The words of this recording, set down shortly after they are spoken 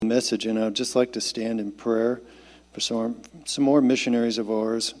message, and I'd just like to stand in prayer for some more missionaries of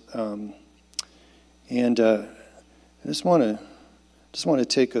ours. I just want to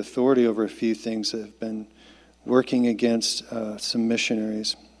take authority over a few things that have been working against some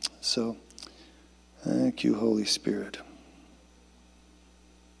missionaries. So, thank you, Holy Spirit.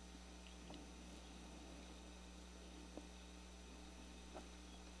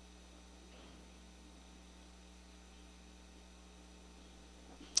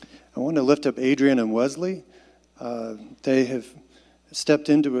 I want to lift up Adrian and Wesley. They have stepped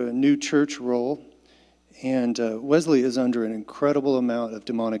into a new church role, and Wesley is under an incredible amount of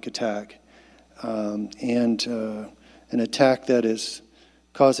demonic attack, and an attack that is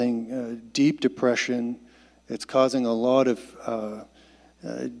causing deep depression. It's causing a lot of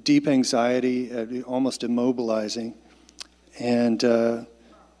deep anxiety, almost immobilizing. And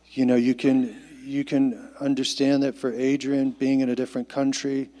you can understand that for Adrian, being in a different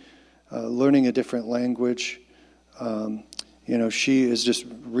country, learning a different language, she is just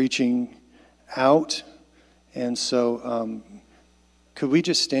reaching out. And so could we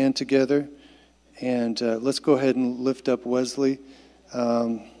just stand together and let's go ahead and lift up Wesley.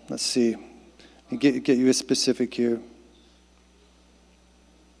 Let's see. Get you a specific here.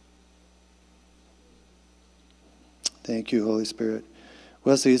 Thank you, Holy Spirit.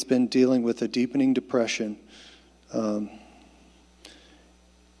 Wesley has been dealing with a deepening depression,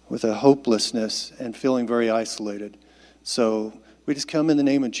 with a hopelessness and feeling very isolated. So we just come in the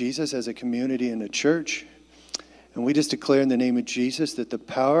name of Jesus as a community and a church, and we just declare in the name of Jesus that the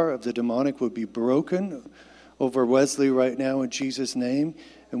power of the demonic would be broken over Wesley right now in Jesus' name.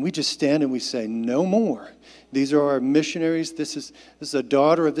 And we just stand and we say, no more. These are our missionaries. This is a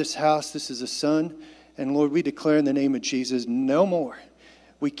daughter of this house. This is a son. And Lord, we declare in the name of Jesus, no more.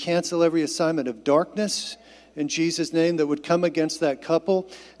 We cancel every assignment of darkness in Jesus' name that would come against that couple.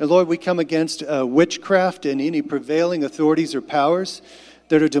 And Lord, we come against witchcraft and any prevailing authorities or powers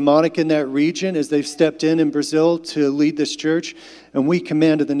that are demonic in that region as they've stepped in Brazil to lead this church. And we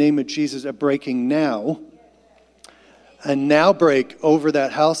command in the name of Jesus a breaking now. A now break over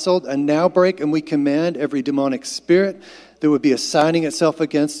that household. A now break, and we command every demonic spirit that would be assigning itself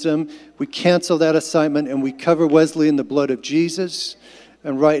against them. We cancel that assignment and we cover Wesley in the blood of Jesus.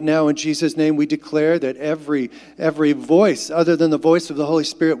 And right now, in Jesus' name, we declare that every voice other than the voice of the Holy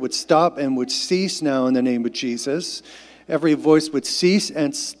Spirit would stop and would cease now in the name of Jesus. Every voice would cease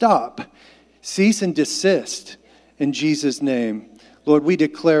and stop. Cease and desist in Jesus' name. Lord, we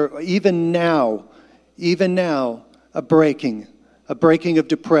declare even now, a breaking of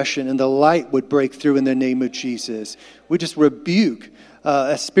depression, and the light would break through in the name of Jesus. We just rebuke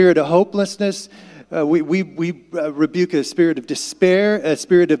a spirit of hopelessness. We rebuke a spirit of despair, a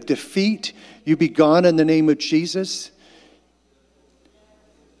spirit of defeat. You be gone in the name of Jesus.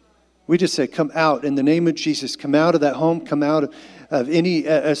 We just say, come out in the name of Jesus. Come out of that home. Come out of any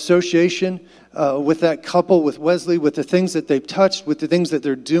association with that couple, with Wesley, with the things that they've touched, with the things that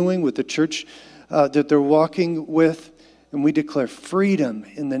they're doing, with the church that they're walking with. And we declare freedom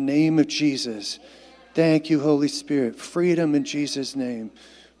in the name of Jesus. Thank you, Holy Spirit. Freedom in Jesus' name.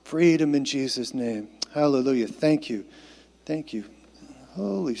 Freedom in Jesus' name. Hallelujah. Thank you. Thank you,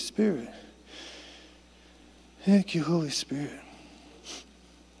 Holy Spirit. Thank you, Holy Spirit.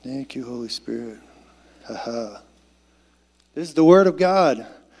 Thank you, Holy Spirit. Ha. This is the Word of God.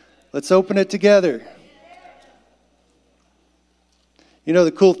 Let's open it together. You know,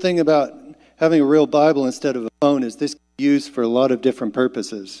 the cool thing about having a real Bible instead of a phone is this can be used for a lot of different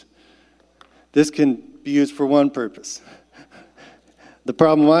purposes. This can be used for one purpose. The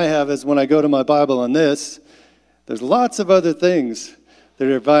problem I have is when I go to my Bible on this, there's lots of other things that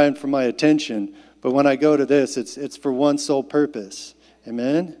are vying for my attention. But when I go to this, it's for one sole purpose.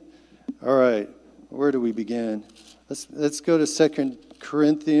 Amen? All right. Where do we begin? Let's go to 2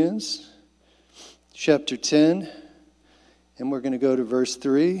 Corinthians chapter 10. And we're going to go to verse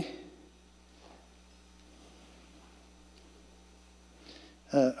 3.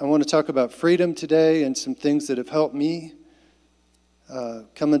 I want to talk about freedom today and some things that have helped me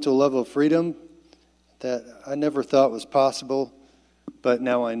come into a level of freedom that I never thought was possible, but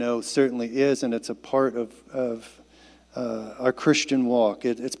now I know certainly is, and it's a part of our Christian walk.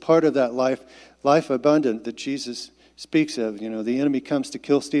 It's part of that life abundant that Jesus speaks of. You know, the enemy comes to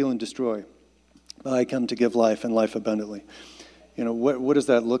kill, steal, and destroy. I come to give life and life abundantly. You know, what does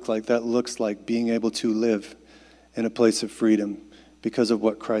that look like? That looks like being able to live in a place of freedom because of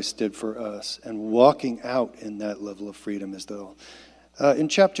what Christ did for us, and walking out in that level of freedom as though. In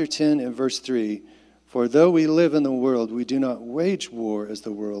chapter 10 and verse 3, for though we live in the world, we do not wage war as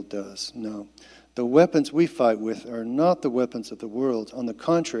the world does. No. The weapons we fight with are not the weapons of the world. On the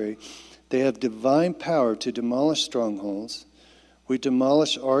contrary, they have divine power to demolish strongholds. We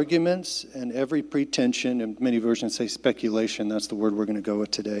demolish arguments and every pretension, and many versions say speculation, that's the word we're going to go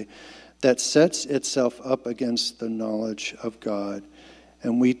with today, that sets itself up against the knowledge of God.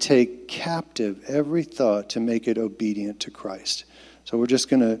 And we take captive every thought to make it obedient to Christ. So we're just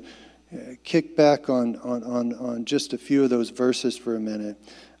going to kick back on just a few of those verses for a minute.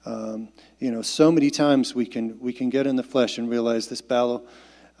 So many times we can get in the flesh and realize this battle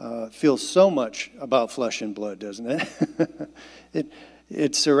feels so much about flesh and blood, doesn't it?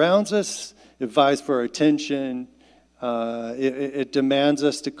 It surrounds us. It vies for our attention. It demands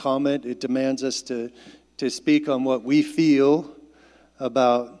us to comment. It demands us to speak on what we feel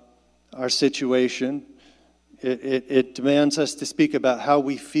about our situation. It demands us to speak about how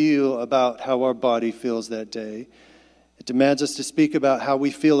we feel about how our body feels that day. It demands us to speak about how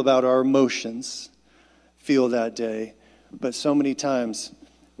we feel about our emotions feel that day. But so many times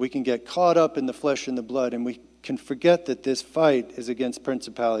we can get caught up in the flesh and the blood, and we can forget that this fight is against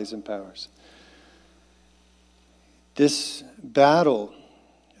principalities and powers. This battle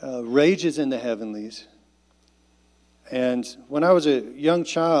rages in the heavenlies. And when I was a young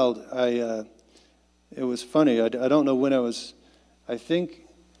child, it was funny. I don't know when I think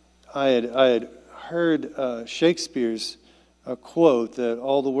I had heard Shakespeare's quote that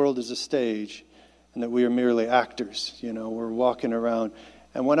all the world is a stage and that we are merely actors. We're walking around.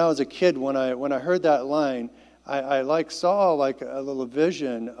 And when I was a kid, when I heard that line, I saw a little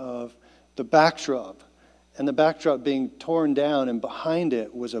vision of the backdrop, and the backdrop being torn down, and behind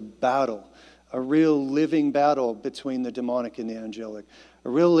it was a battle, a real living battle between the demonic and the angelic, a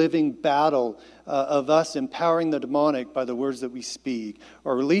real living battle of us empowering the demonic by the words that we speak,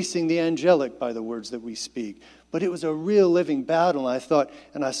 or releasing the angelic by the words that we speak. But it was a real living battle,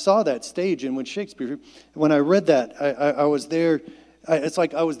 and I saw that stage, and when I read that, I was there. It's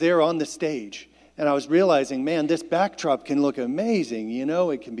like I was there on the stage, and I was realizing, man, this backdrop can look amazing.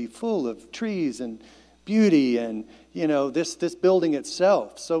 It can be full of trees and beauty, and this building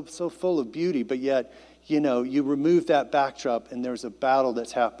itself so full of beauty. But yet, you remove that backdrop, and there's a battle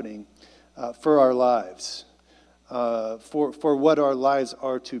that's happening for our lives, for what our lives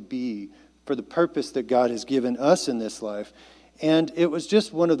are to be, for the purpose that God has given us in this life. And it was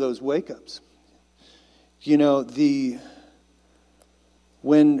just one of those wake-ups.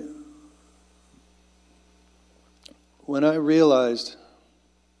 When I realized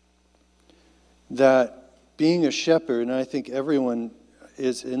that being a shepherd, and I think everyone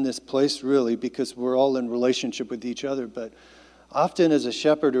is in this place really because we're all in relationship with each other, but often as a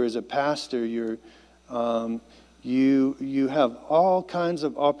shepherd or as a pastor, you have all kinds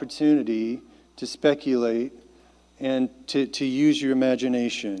of opportunity to speculate and to use your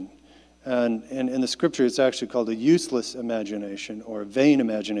imagination. And in the scripture, it's actually called a useless imagination or a vain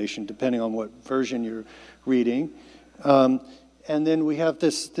imagination, depending on what version you're reading. And then we have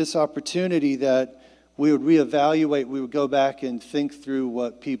this opportunity that we would reevaluate, we would go back and think through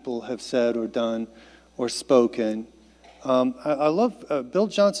what people have said or done or spoken. I love, Bill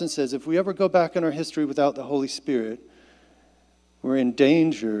Johnson says, if we ever go back in our history without the Holy Spirit, we're in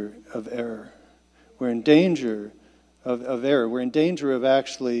danger of error. We're in danger of error. We're in danger of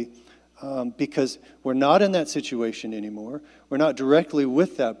actually, because we're not in that situation anymore. We're not directly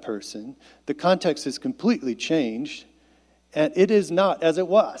with that person. The context has completely changed, and it is not as it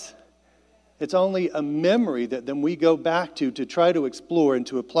was. It's only a memory that then we go back to try to explore and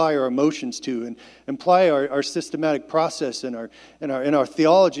to apply our emotions to and apply our systematic process in our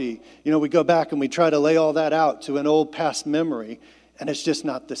theology. We go back and we try to lay all that out to an old past memory, and it's just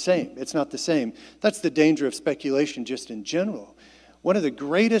not the same. It's not the same. That's the danger of speculation just in general. One of the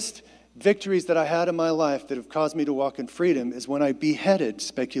greatest victories that I had in my life that have caused me to walk in freedom is when I beheaded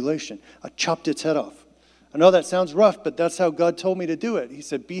speculation. I chopped its head off. I know that sounds rough, but that's how God told me to do it. He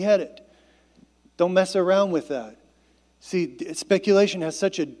said, behead it. Don't mess around with that. See, speculation has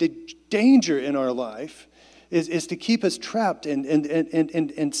such a danger in our life is to keep us trapped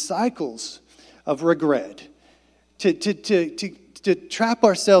in cycles of regret, to trap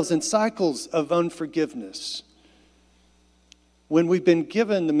ourselves in cycles of unforgiveness. When we've been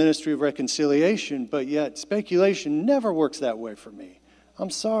given the ministry of reconciliation, but yet speculation never works that way for me. I'm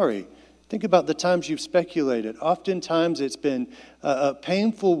sorry. Think about the times you've speculated. Oftentimes it's been a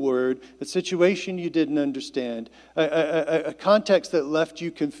painful word, a situation you didn't understand, a context that left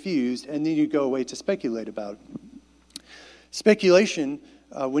you confused, and then you go away to speculate about it. Speculation,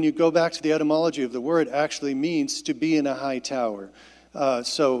 when you go back to the etymology of the word, actually means to be in a high tower.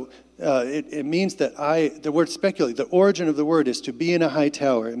 It means that the word speculate, the origin of the word is to be in a high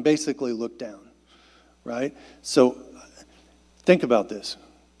tower and basically look down. right? So think about this.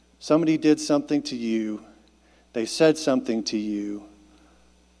 Somebody did something to you. They said something to you.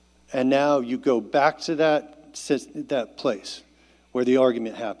 And now you go back to that place where the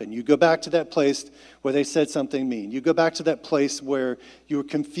argument happened. You go back to that place where they said something mean. You go back to that place where you were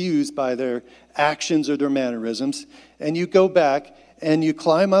confused by their actions or their mannerisms. And you go back and you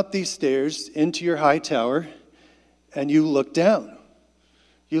climb up these stairs into your high tower and you look down.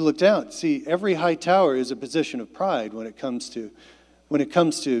 You look down. See, every high tower is a position of pride when it comes to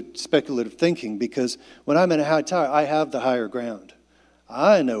speculative thinking, because when I'm in a high tower, I have the higher ground.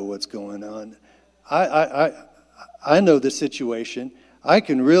 I know what's going on. I know the situation. I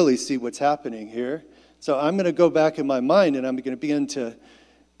can really see what's happening here. So I'm going to go back in my mind and I'm going to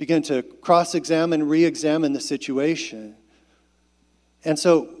begin to cross-examine, re-examine the situation. And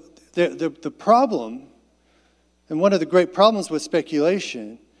so the problem, and one of the great problems with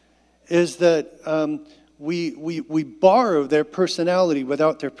speculation, is that we borrow their personality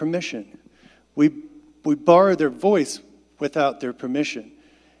without their permission. We borrow their voice without their permission.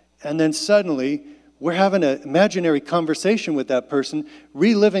 And then suddenly, we're having an imaginary conversation with that person,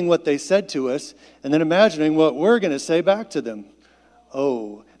 reliving what they said to us, and then imagining what we're going to say back to them.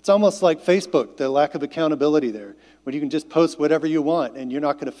 Oh, it's almost like Facebook, the lack of accountability there, when you can just post whatever you want, and you're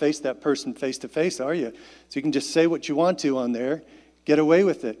not going to face that person face to face, are you? So you can just say what you want to on there, get away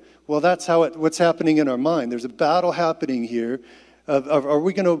with it. Well, that's what's happening in our mind. There's a battle happening here of are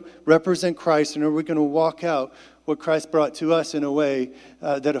we going to represent Christ, and are we going to walk out what Christ brought to us in a way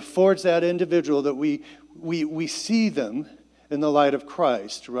that affords that individual that we see them in the light of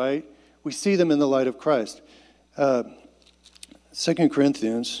Christ, right? We see them in the light of Christ. 2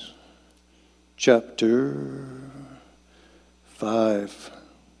 Corinthians chapter 5.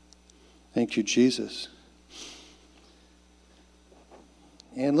 Thank you, Jesus.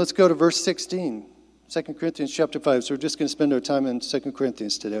 And let's go to verse 16. 2 Corinthians chapter 5. So we're just going to spend our time in 2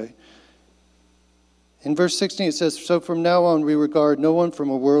 Corinthians today. In verse 16 it says, "So from now on we regard no one from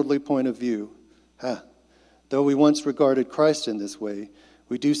a worldly point of view. Though we once regarded Christ in this way,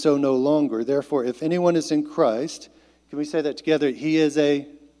 we do so no longer. Therefore, if anyone is in Christ," can we say that together? He is a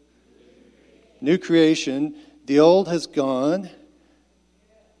new creation. The old has gone,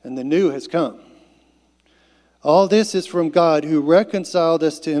 and the new has come. All this is from God, who reconciled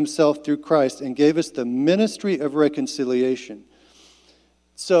us to himself through Christ and gave us the ministry of reconciliation.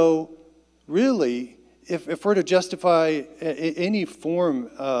 So, really, if we're to justify any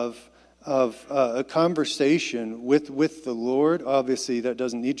form of a conversation with the Lord, obviously that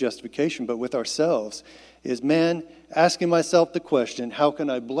doesn't need justification, but with ourselves, is asking myself the question, how can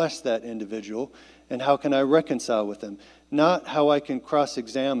I bless that individual and how can I reconcile with them? Not how I can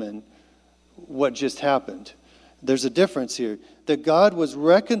cross-examine what just happened. There's a difference here. That God was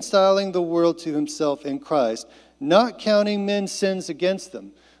reconciling the world to himself in Christ, not counting men's sins against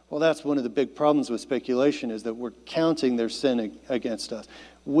them. Well, that's one of the big problems with speculation, is that we're counting their sin against us.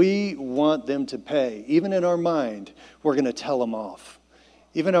 We want them to pay. Even in our mind, we're going to tell them off.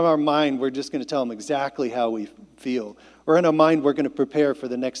 Even in our mind, we're just going to tell them exactly how we feel. Or in our mind, we're going to prepare for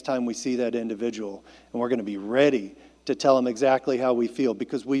the next time we see that individual. And we're going to be ready to tell them exactly how we feel,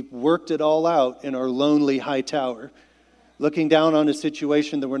 because we've worked it all out in our lonely high tower, looking down on a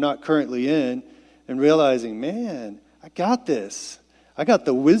situation that we're not currently in and realizing, man, I got this. I got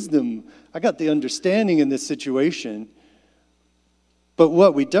the wisdom. I got the understanding in this situation. But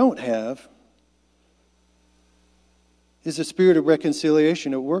what we don't have is a spirit of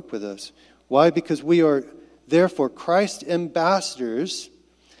reconciliation at work with us. Why? Because we are therefore Christ's ambassadors,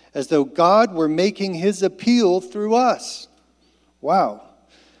 as though God were making his appeal through us. Wow.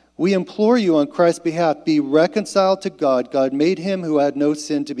 We implore you on Christ's behalf, be reconciled to God. God made him who had no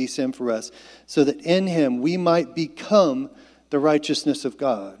sin to be sin for us, so that in him we might become the righteousness of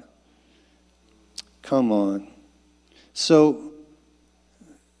God. Come on. So,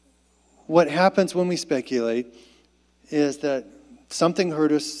 what happens when we speculate is that something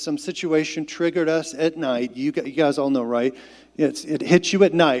hurt us, some situation triggered us at night. You guys all know, right? It hits you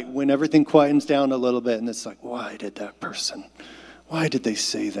at night when everything quietens down a little bit, and it's like, why did that person? Why did they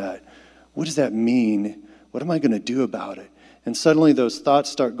say that? What does that mean? What am I going to do about it? And suddenly those thoughts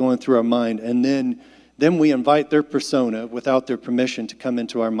start going through our mind, and then we invite their persona without their permission to come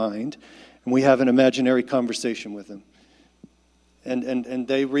into our mind, and we have an imaginary conversation with them. And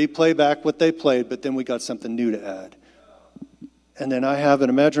they replay back what they played, but then we got something new to add. And then I have an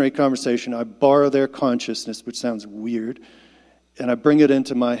imaginary conversation. I borrow their consciousness, which sounds weird, and I bring it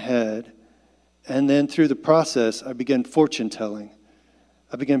into my head. And then through the process, I begin fortune telling.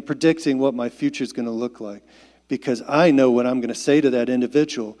 I begin predicting what my future is going to look like, because I know what I'm going to say to that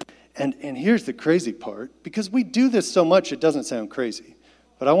individual. And here's the crazy part, because we do this so much, it doesn't sound crazy.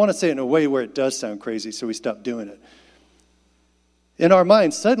 But I want to say it in a way where it does sound crazy, so we stop doing it. In our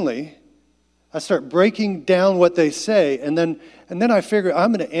minds, suddenly, I start breaking down what they say, and then I figure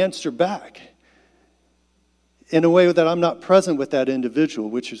I'm going to answer back in a way that I'm not present with that individual,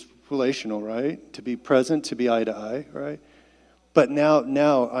 which is relational, right? To be present, to be eye to eye, right? But now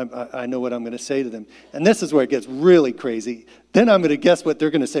I know what I'm going to say to them. And this is where it gets really crazy. Then I'm going to guess what they're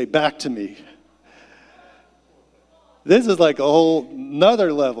going to say back to me. This is like a whole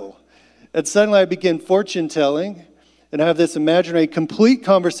nother level. And suddenly I begin fortune telling and have this imaginary complete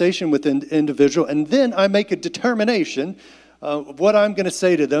conversation with an individual. And then I make a determination of what I'm going to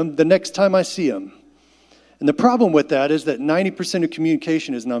say to them the next time I see them. And the problem with that is that 90% of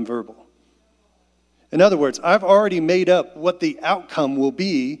communication is nonverbal. In other words, I've already made up what the outcome will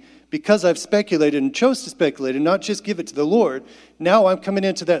be because I've speculated and chose to speculate and not just give it to the Lord. Now I'm coming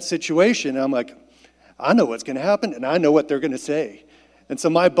into that situation and I'm like, I know what's going to happen and I know what they're going to say. And so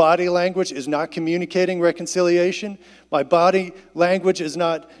my body language is not communicating reconciliation. My body language is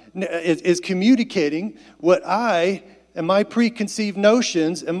communicating what I and my preconceived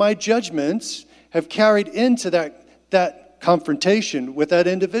notions and my judgments have carried into that confrontation with that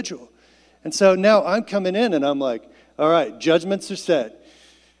individual. And so now I'm coming in and I'm like, all right, judgments are set.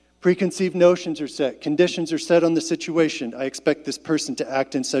 Preconceived notions are set. Conditions are set on the situation. I expect this person to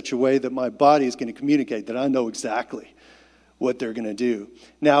act in such a way that my body is going to communicate that I know exactly what they're going to do.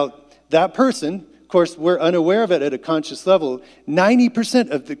 Now, that person, of course, we're unaware of it at a conscious level. 90%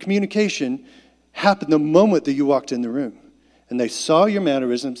 of the communication happened the moment that you walked in the room. And they saw your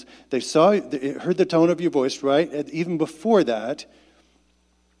mannerisms. They heard the tone of your voice, right? And even before that,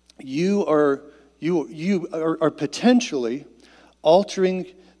 you are potentially altering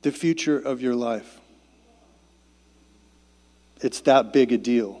the future of your life. It's that big a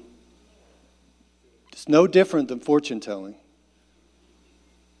deal. It's no different than fortune telling.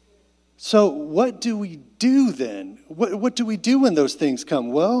 So what do we do then? What do we do when those things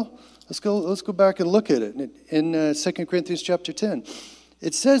come? Well, let's go back and look at it. In 2 Corinthians chapter 10,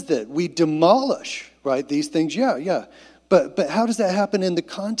 it says that we demolish, right, these things. Yeah. But how does that happen in the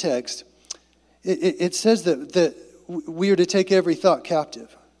context? It says that we are to take every thought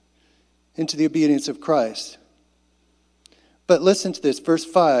captive into the obedience of Christ. But listen to this, verse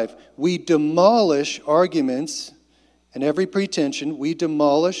 5. We demolish arguments and every pretension. We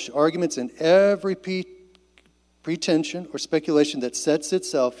demolish arguments and every pretension or speculation that sets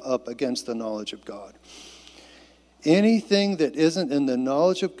itself up against the knowledge of God. Anything that isn't in the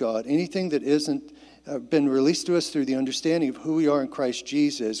knowledge of God, anything that isn't been released to us through the understanding of who we are in Christ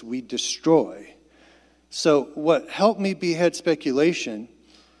Jesus, we destroy. So what helped me behead speculation,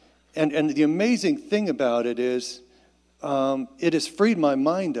 and the amazing thing about it is, it has freed my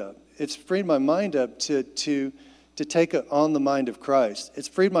mind up. It's freed my mind up to take it on the mind of Christ. It's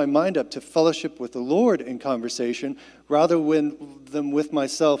freed my mind up to fellowship with the Lord in conversation rather than with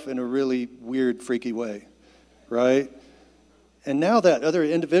myself in a really weird, freaky way, right? And now that other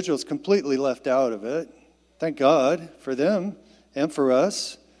individuals completely left out of it, thank God for them and for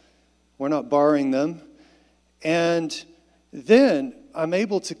us. We're not borrowing them. And then I'm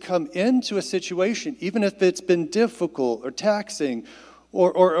able to come into a situation, even if it's been difficult or taxing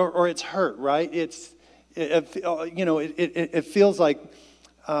or it's hurt, right? It feels like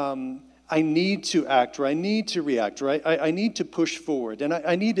I need to act or I need to react, right? I need to push forward and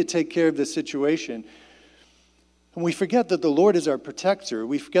I need to take care of this situation. And we forget that the Lord is our protector.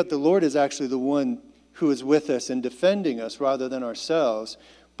 We forget the Lord is actually the one who is with us and defending us rather than ourselves.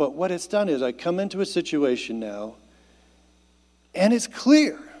 But what it's done is I come into a situation now, and it's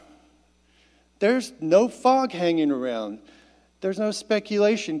clear. There's no fog hanging around. There's no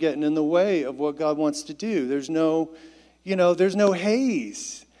speculation getting in the way of what God wants to do. There's no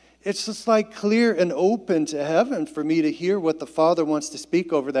haze. It's just like clear and open to heaven for me to hear what the Father wants to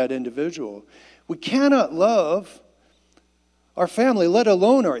speak over that individual. We cannot love our family, let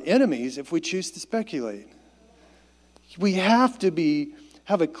alone our enemies, if we choose to speculate. We have to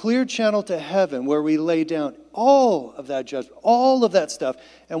have a clear channel to heaven where we lay down all of that judgment, all of that stuff,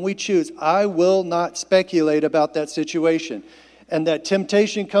 and we choose, I will not speculate about that situation. And that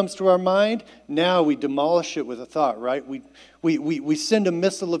temptation comes to our mind, now we demolish it with a thought, right? We send a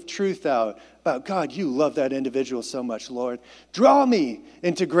missile of truth out about, God, you love that individual so much, Lord. Draw me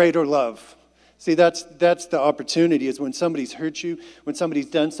into greater love. See, that's the opportunity, is when somebody's hurt you, when somebody's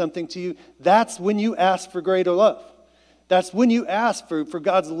done something to you, that's when you ask for greater love. That's when you ask for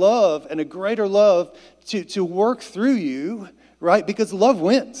God's love and a greater love to work through you, right? Because love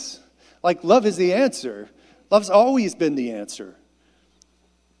wins. Like, love is the answer. Love's always been the answer.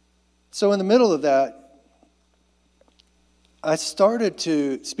 So in the middle of that, I started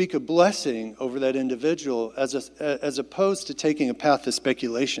to speak a blessing over that individual as opposed to taking a path of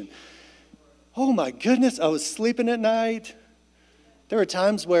speculation. Oh my goodness, I was sleeping at night. There were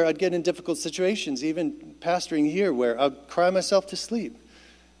times where I'd get in difficult situations, even pastoring here, where I'd cry myself to sleep.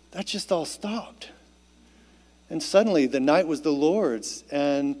 That just all stopped. And suddenly the night was the Lord's,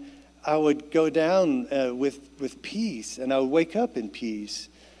 and I would go down with peace, and I would wake up in peace.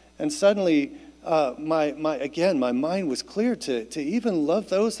 And suddenly, my mind was clear to even love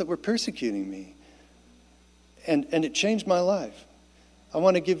those that were persecuting me. And it changed my life. I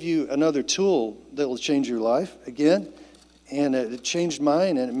want to give you another tool that will change your life again. And it changed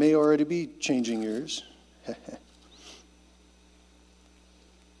mine, and it may already be changing yours.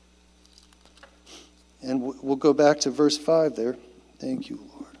 And we'll go back to verse 5 there. Thank you,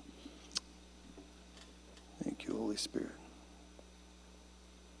 Lord. Thank you, Holy Spirit.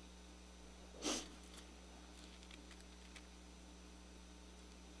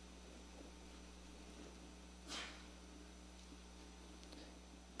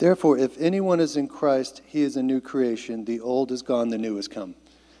 Therefore, if anyone is in Christ, he is a new creation. The old is gone, the new has come.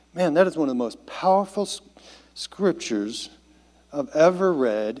 Man, that is one of the most powerful scriptures I've ever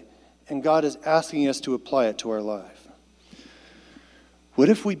read, and God is asking us to apply it to our life. What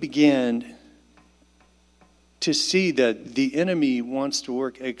if we began to see that the enemy wants to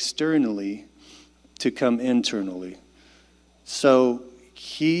work externally to come internally? So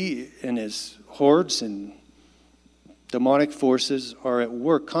he and his hordes and demonic forces are at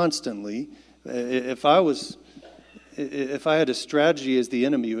work constantly. If I had a strategy as the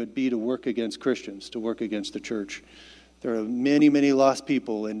enemy, it would be to work against Christians, to work against the church. There are many, many lost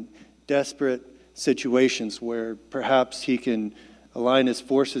people in desperate situations where perhaps he can align his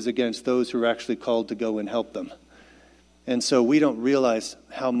forces against those who are actually called to go and help them. And so we don't realize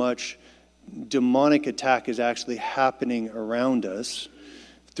how much demonic attack is actually happening around us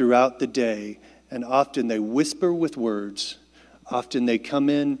throughout the day. And often they whisper with words. Often they come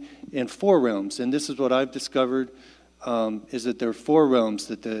in four realms. And this is what I've discovered, is that there are four realms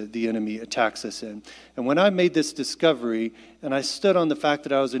that the enemy attacks us in. And when I made this discovery, and I stood on the fact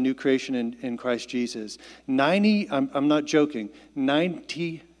that I was a new creation in Christ Jesus, I'm not joking,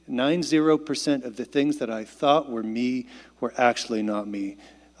 90% of the things that I thought were me were actually not me.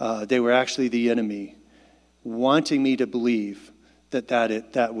 They were actually the enemy wanting me to believe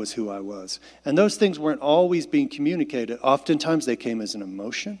that was who I was. And those things weren't always being communicated. Oftentimes they came as an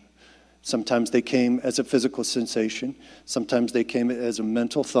emotion. Sometimes they came as a physical sensation. Sometimes they came as a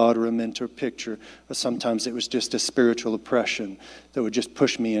mental thought or a mental picture. Or sometimes it was just a spiritual oppression that would just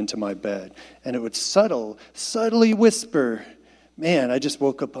push me into my bed. And it would subtly whisper, man, I just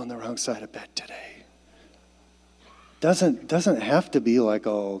woke up on the wrong side of bed today. Doesn't have to be like,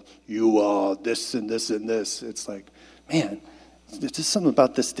 oh, you are this and this and this. It's like, man, there's just something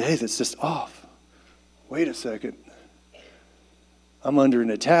about this day that's just off. Wait a second. I'm under an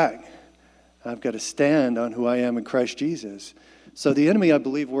attack. I've got to stand on who I am in Christ Jesus. So the enemy, I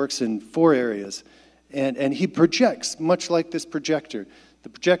believe, works in four areas. And he projects, much like this projector. The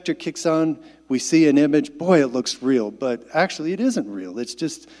projector kicks on, we see an image, boy, it looks real. But actually, it isn't real. It's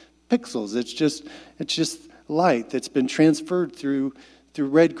just pixels. It's just light that's been transferred through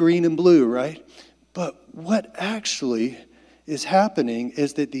red, green, and blue, right? But what actually is happening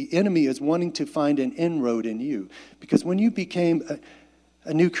is that the enemy is wanting to find an inroad in you. Because when you became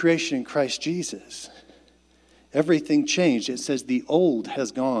a new creation in Christ Jesus, everything changed. It says the old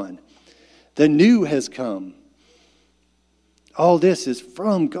has gone. The new has come. All this is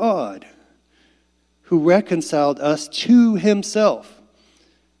from God, who reconciled us to himself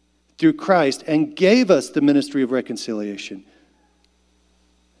through Christ and gave us the ministry of reconciliation.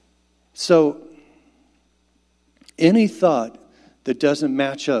 So, any thought that doesn't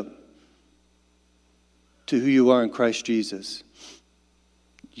match up to who you are in Christ Jesus,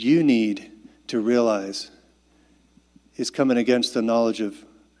 you need to realize is coming against the knowledge of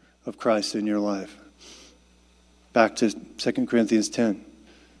Christ in your life. Back to 2 Corinthians 10.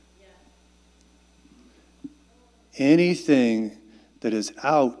 Anything that is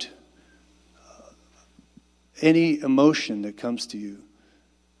out, any emotion that comes to you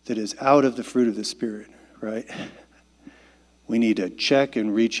that is out of the fruit of the Spirit, right? We need to check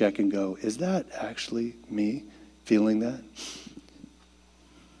and recheck and go, is that actually me feeling that?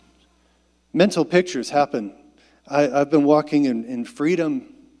 Mental pictures happen. I've been walking in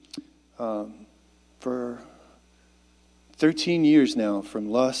freedom for 13 years now, from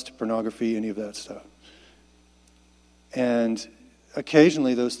lust, pornography, any of that stuff. And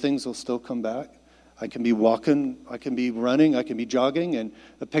occasionally those things will still come back. I can be walking, I can be running, I can be jogging, and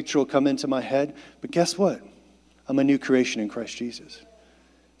a picture will come into my head. But guess what? I'm a new creation in Christ Jesus.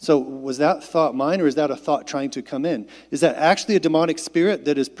 So was that thought mine, or is that a thought trying to come in? Is that actually a demonic spirit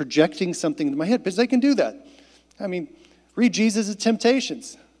that is projecting something into my head? Because they can do that. I mean, read Jesus'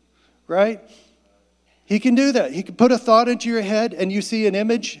 temptations, right? He can do that. He can put a thought into your head and you see an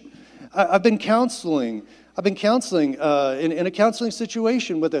image. I've been counseling in a counseling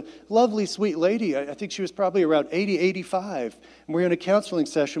situation with a lovely, sweet lady. I think she was probably around 80, 85. And we're in a counseling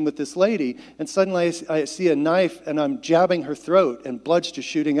session with this lady, and suddenly I see a knife, and I'm jabbing her throat, and blood's just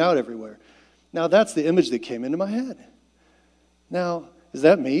shooting out everywhere. Now, that's the image that came into my head. Now, is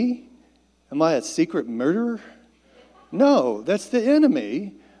that me? Am I a secret murderer? No, that's the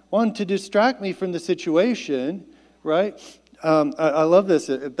enemy wanting to distract me from the situation, right? I love this.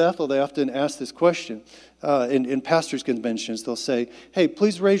 At Bethel, they often ask this question. In pastors' conventions, they'll say, hey,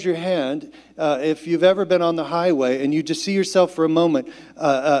 please raise your hand if you've ever been on the highway and you just see yourself for a moment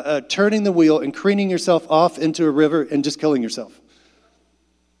turning the wheel and careening yourself off into a river and just killing yourself.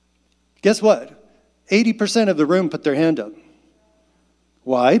 Guess what? 80% of the room put their hand up.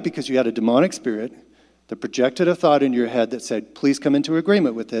 Why? Because you had a demonic spirit that projected a thought in your head that said, please come into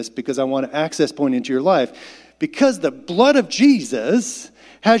agreement with this because I want an access point into your life. Because the blood of Jesus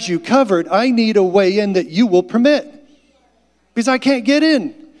has you covered, I need a way in that you will permit. Because I can't get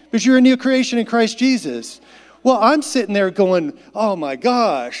in. Because you're a new creation in Christ Jesus. Well, I'm sitting there going, oh my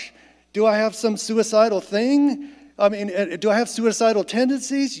gosh, do I have some suicidal thing? I mean, do I have suicidal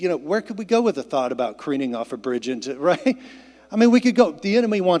tendencies? You know, where could we go with a thought about careening off a bridge into, right? I mean, we could go, the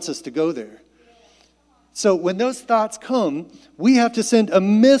enemy wants us to go there. So when those thoughts come, we have to send a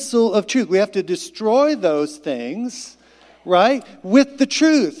missile of truth. We have to destroy those things, right, with the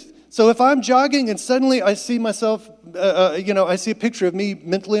truth. So if I'm jogging and suddenly I see myself, I see a picture of me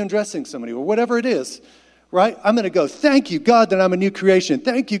mentally undressing somebody or whatever it is, right? I'm going to go, thank you, God, that I'm a new creation.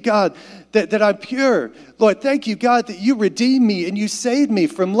 Thank you, God, that I'm pure. Lord, thank you, God, that you redeemed me and you saved me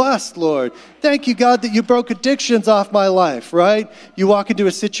from lust, Lord. Thank you, God, that you broke addictions off my life, right? You walk into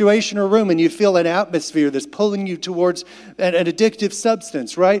a situation or room and you feel an atmosphere that's pulling you towards an addictive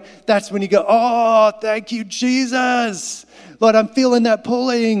substance, right? That's when you go, oh, thank you, Jesus. Lord, I'm feeling that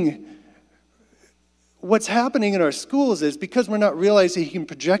pulling. What's happening in our schools is because we're not realizing He can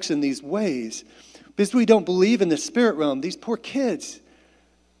project in these ways, because we don't believe in the spirit realm, these poor kids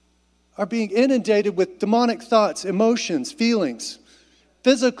are being inundated with demonic thoughts, emotions, feelings,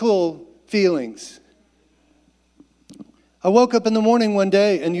 physical feelings. I woke up in the morning one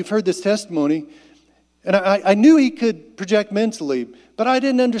day, and you've heard this testimony, and I knew he could project mentally, but I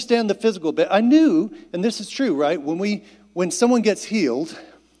didn't understand the physical bit. I knew, and this is true, right? When someone gets healed,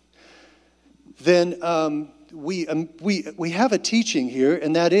 then we have a teaching here,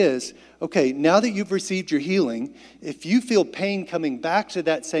 and that is, okay, now that you've received your healing, if you feel pain coming back to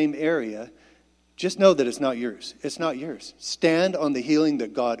that same area, just know that it's not yours. It's not yours. Stand on the healing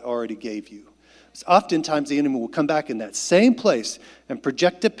that God already gave you. So oftentimes the enemy will come back in that same place and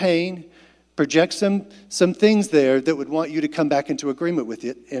project a pain, project some things there that would want you to come back into agreement with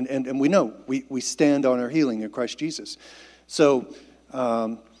it. And we know we stand on our healing in Christ Jesus. So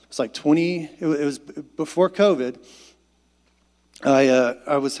it's like it was before COVID.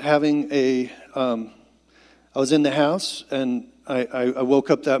 I was having I was in the house, and I woke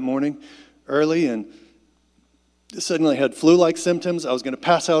up that morning early and suddenly had flu-like symptoms. I was going to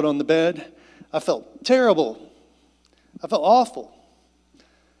pass out on the bed. I felt terrible. I felt awful.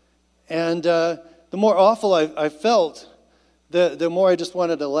 And the more awful I felt, the more I just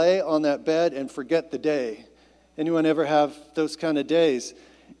wanted to lay on that bed and forget the day. Anyone ever have those kind of days?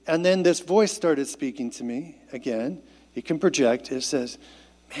 And then this voice started speaking to me again. He can project. It says,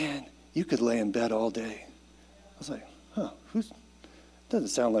 man, you could lay in bed all day. I was like, doesn't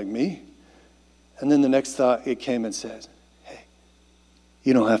sound like me. And then the next thought, it came and said, hey,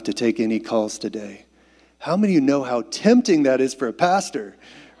 you don't have to take any calls today. How many of you know how tempting that is for a pastor,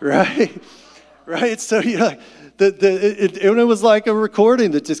 right? Right? So, it was like a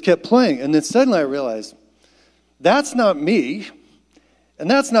recording that just kept playing. And then suddenly I realized, that's not me, and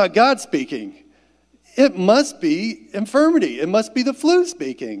that's not God speaking. It must be infirmity. It must be the flu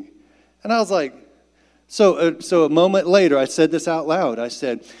speaking. And I was like, so a moment later, I said this out loud. I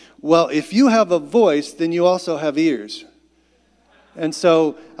said, well, if you have a voice, then you also have ears. And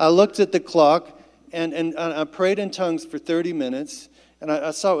so I looked at the clock, and I prayed in tongues for 30 minutes. And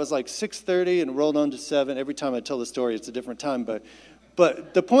I saw it was like 6:30 and rolled on to 7. Every time I tell the story, it's a different time.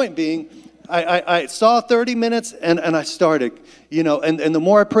 But the point being, I saw 30 minutes and I started, and the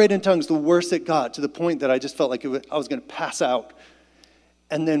more I prayed in tongues, the worse it got, to the point that I just felt like I was going to pass out.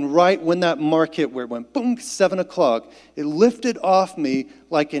 And then right when that mark hit, where it went boom, 7 o'clock, it lifted off me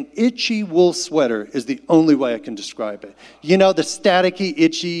like an itchy wool sweater is the only way I can describe it. You know, the staticky,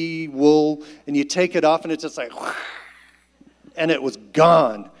 itchy wool, and you take it off and it's just like, and it was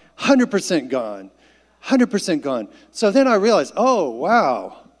gone, 100% gone, 100% gone. So then I realized, oh,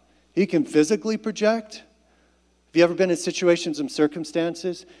 wow, he can physically project. Have you ever been in situations and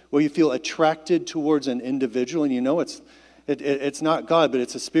circumstances where you feel attracted towards an individual and you know it's not God, but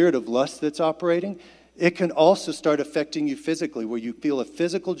it's a spirit of lust that's operating? It can also start affecting you physically, where you feel a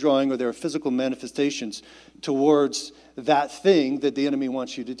physical drawing or there are physical manifestations towards that thing that the enemy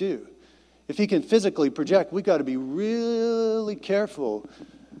wants you to do. If he can physically project, we've got to be really careful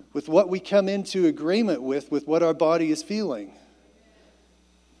with what we come into agreement with what our body is feeling.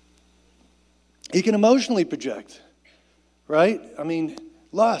 He can emotionally project, right? I mean,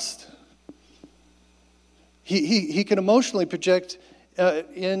 lust. He can emotionally project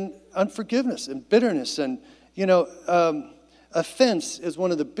in unforgiveness and bitterness. And, offense is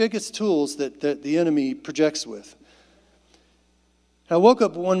one of the biggest tools that the enemy projects with. I woke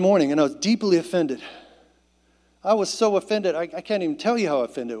up one morning and I was deeply offended. I was so offended, I can't even tell you how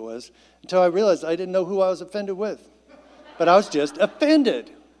offended it was until I realized I didn't know who I was offended with. But I was just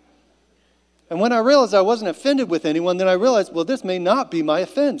offended. And when I realized I wasn't offended with anyone, then I realized, well, this may not be my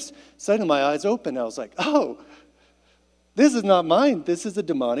offense. Suddenly my eyes opened. I was like, oh, this is not mine. This is a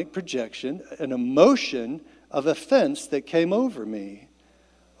demonic projection, an emotion of offense that came over me.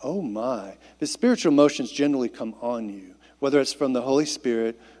 Oh my. The spiritual emotions generally come on you, whether it's from the Holy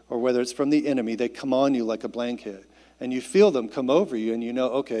Spirit or whether it's from the enemy. They come on you like a blanket. And you feel them come over you and you know,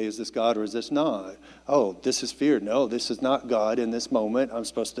 okay, is this God or is this not? Oh, this is fear. No, this is not God in this moment. I'm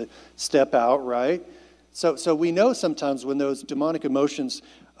supposed to step out, right? So we know sometimes when those demonic emotions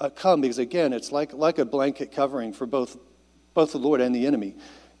come, because again, it's like a blanket covering for both the Lord and the enemy.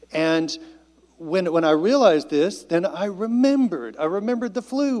 And when I realized this, then I remembered the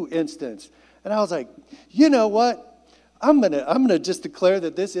flu instance. And I was like, you know what? I'm gonna just declare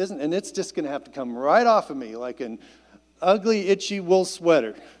that this isn't, and it's just gonna have to come right off of me like an ugly, itchy wool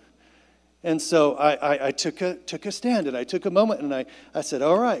sweater. And so I took a stand, and I took a moment, and I said,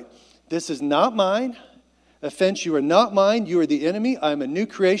 all right, this is not mine. Offense, you are not mine. You are the enemy. I'm a new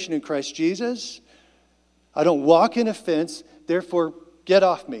creation in Christ Jesus. I don't walk in offense. Therefore, get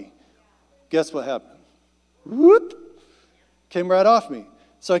off me. Guess what happened? Whoop! Came right off me.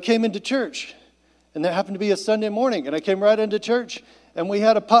 So I came into church, and that happened to be a Sunday morning, and I came right into church, and we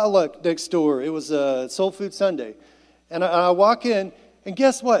had a potluck next door. It was a Soul Food Sunday. And I walk in, and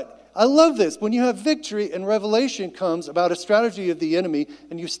guess what? I love this. When you have victory and revelation comes about a strategy of the enemy,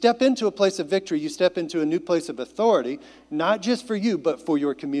 and you step into a place of victory, you step into a new place of authority, not just for you, but for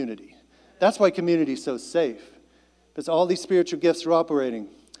your community. That's why community is so safe. Because all these spiritual gifts are operating.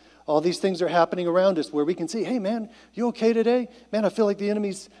 All these things are happening around us where we can see, hey, man, you okay today? Man, I feel like the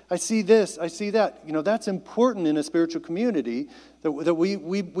enemy's, I see this, I see that. That's important in a spiritual community, that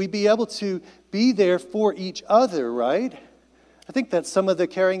we be able to be there for each other, right? I think that's some of the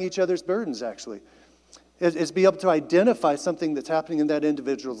carrying each other's burdens, actually, is be able to identify something that's happening in that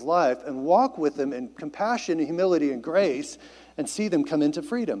individual's life and walk with them in compassion and humility and grace and see them come into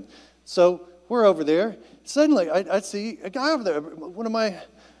freedom. So we're over there. Suddenly, I see a guy over there, one of my,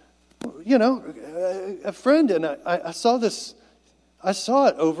 a friend, and I saw this. I saw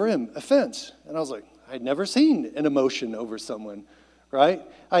it over him, offense. And I was like, I'd never seen an emotion over someone, right?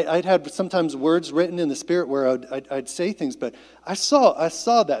 I'd had sometimes words written in the spirit where I'd say things, but I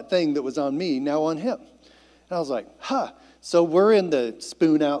saw that thing that was on me now on him. And I was like, So we're in the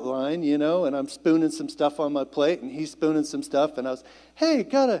spoon out line, and I'm spooning some stuff on my plate, and he's spooning some stuff, and I was, hey,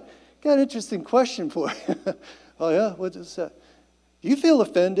 got an interesting question for you. Oh, yeah? What's this? Do you feel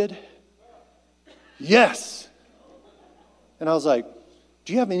offended? Yes. And I was like,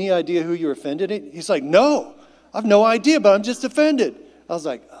 do you have any idea who you're offended? He's like, no, I have no idea, but I'm just offended. I was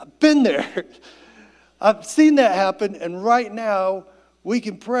like, I've been there. I've seen that happen, and right now we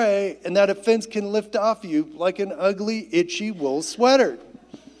can pray, and that offense can lift off you like an ugly, itchy wool sweater.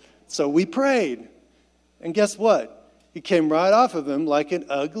 So we prayed, and guess what? It came right off of him like an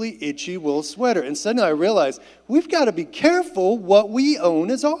ugly, itchy wool sweater. And suddenly I realized we've got to be careful what we own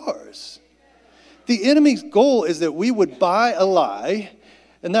as ours. The enemy's goal is that we would buy a lie,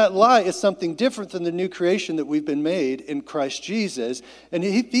 and that lie is something different than the new creation that we've been made in Christ Jesus. And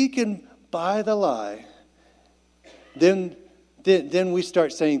if he can buy the lie, then we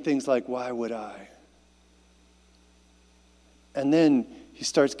start saying things like, why would I? And then he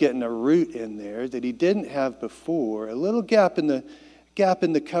starts getting a root in there that he didn't have before, a little gap in the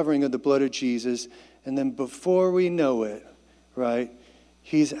covering of the blood of Jesus, and then before we know it, right,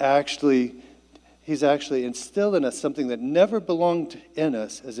 He's actually instilled in us something that never belonged in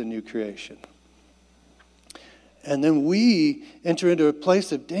us as a new creation. And then we enter into a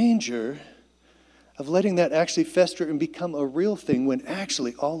place of danger of letting that actually fester and become a real thing when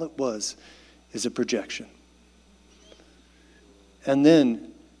actually all it was is a projection. And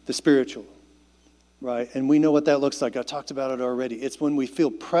then the spiritual, right? And we know what that looks like. I talked about it already. It's when we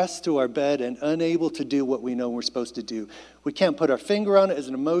feel pressed to our bed and unable to do what we know we're supposed to do. We can't put our finger on it as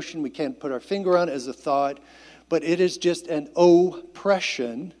an emotion. We can't put our finger on it as a thought. But it is just an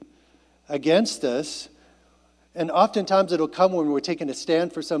oppression against us. And oftentimes it'll come when we're taking a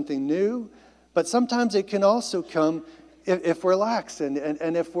stand for something new. But sometimes it can also come if we're lax.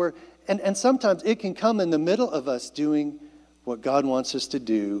 And sometimes it can come in the middle of us doing what God wants us to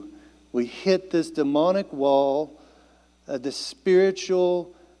do. We hit this demonic wall, this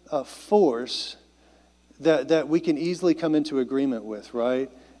spiritual force that we can easily come into agreement with, right?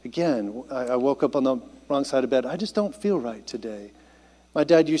 Again, I woke up on the wrong side of bed. I just don't feel right today. My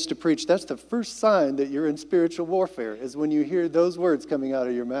dad used to preach, that's the first sign that you're in spiritual warfare, is when you hear those words coming out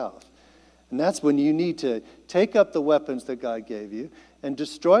of your mouth. And that's when you need to take up the weapons that God gave you and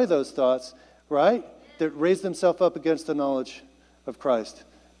destroy those thoughts, right, that raise themselves up against the knowledge of Christ,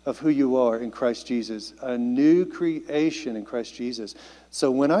 of who you are in Christ Jesus, a new creation in Christ Jesus. So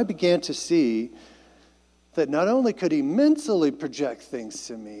when I began to see that not only could he mentally project things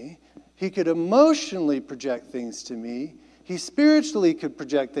to me, he could emotionally project things to me, he spiritually could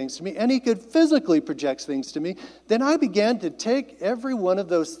project things to me, and he could physically project things to me, then I began to take every one of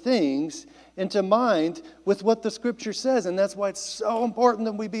those things into mind with what the Scripture says. And that's why it's so important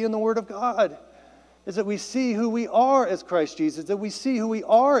that we be in the Word of God, is that we see who we are as Christ Jesus, that we see who we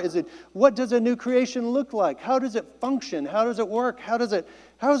are as what does a new creation look like? How does it function? How does it work? How does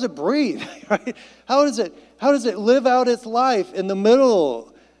it breathe? Right? How does it live out its life in the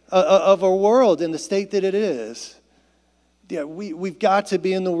middle of a world in the state that it is? Yeah, we've got to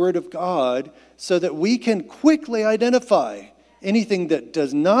be in the Word of God so that we can quickly identify anything that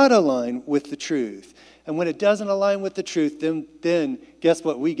does not align with the truth. And when it doesn't align with the truth, then guess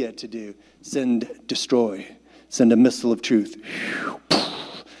what we get to do? Destroy. Send a missile of truth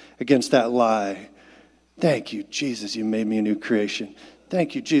against that lie. Thank you, Jesus, you made me a new creation.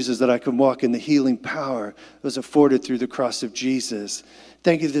 Thank you, Jesus, that I can walk in the healing power that was afforded through the cross of Jesus.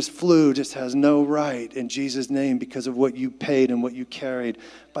 Thank you, this flu just has no right in Jesus' name because of what you paid and what you carried.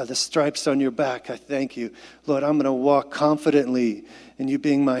 By the stripes on your back, I thank you. Lord, I'm going to walk confidently in you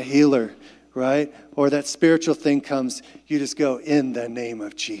being my healer, right? Or that spiritual thing comes, you just go, in the name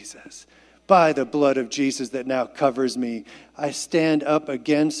of Jesus. By the blood of Jesus that now covers me, I stand up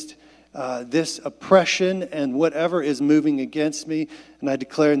against this oppression and whatever is moving against me, and I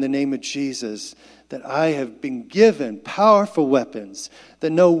declare in the name of Jesus that I have been given powerful weapons, that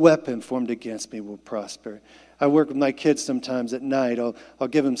no weapon formed against me will prosper. I work with my kids sometimes at night. I'll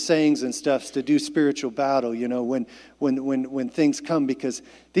give them sayings and stuff to do spiritual battle, you know, when things come, because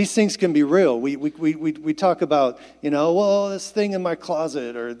these things can be real. We talk about, you know, well, this thing in my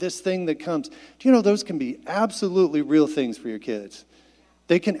closet or this thing that comes. Do you know those can be absolutely real things for your kids?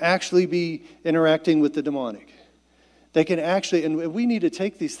 They can actually be interacting with the demonic. They can actually, and we need to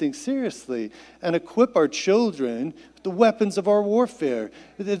take these things seriously and equip our children with the weapons of our warfare.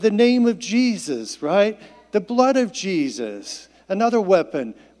 The name of Jesus, right? The blood of Jesus. Another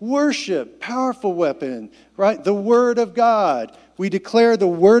weapon. Worship, powerful weapon, right? The Word of God. We declare the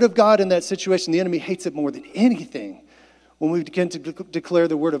Word of God in that situation. The enemy hates it more than anything when we begin to declare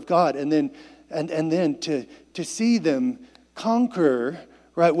the Word of God. And then to see them conquer,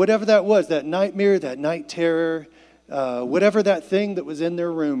 right? Whatever that was, that nightmare, that night terror, whatever that thing that was in their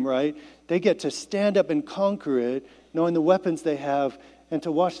room, right? They get to stand up and conquer it, knowing the weapons they have, and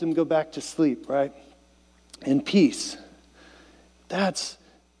to watch them go back to sleep, right? In peace.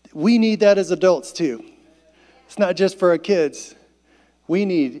 We need that as adults too. It's not just for our kids. We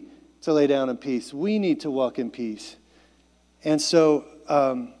need to lay down in peace. We need to walk in peace. And so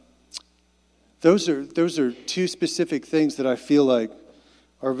those are two specific things that I feel like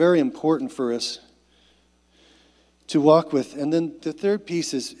are very important for us to walk with. And then the third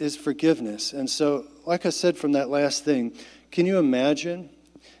piece is forgiveness. And so, like I said from that last thing, can you imagine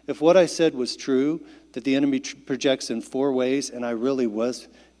if what I said was true, that the enemy projects in 4 ways, and I really was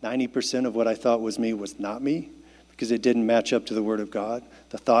 90% of what I thought was me was not me, because it didn't match up to the Word of God.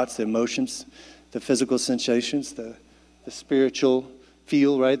 The thoughts, the emotions, the physical sensations, the spiritual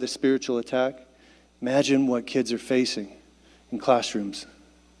feel, right? The spiritual attack. Imagine what kids are facing in classrooms.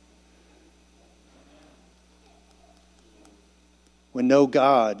 When no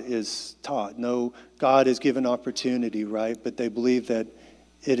God is taught, no God is given opportunity, right? But they believe that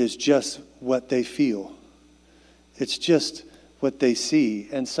It is just what they feel. It's just what they see.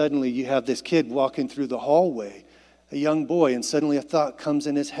 And suddenly you have this kid walking through the hallway, a young boy, and suddenly a thought comes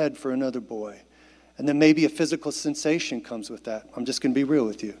in his head for another boy. And then maybe a physical sensation comes with that. I'm just going to be real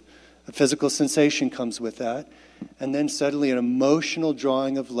with you. A physical sensation comes with that. And then suddenly an emotional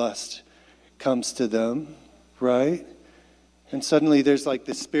drawing of lust comes to them, right? And suddenly there's like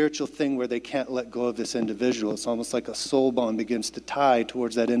this spiritual thing where they can't let go of this individual. It's almost like a soul bond begins to tie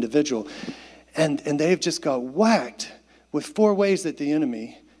towards that individual. And they've just got whacked with 4 ways that the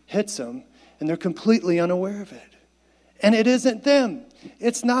enemy hits them, and they're completely unaware of it. And it isn't them.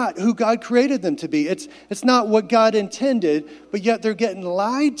 It's not who God created them to be. It's not what God intended, but yet they're getting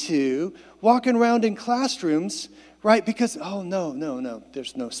lied to, walking around in classrooms, right? Because, oh, no,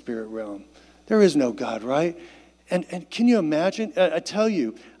 there's no spirit realm. There is no God, right? And can you imagine? I tell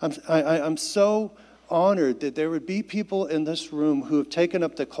you, I'm so honored that there would be people in this room who have taken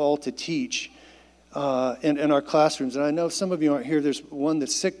up the call to teach in our classrooms. And I know some of you aren't here. There's one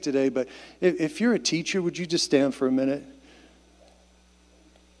that's sick today. But if you're a teacher, would you just stand for a minute?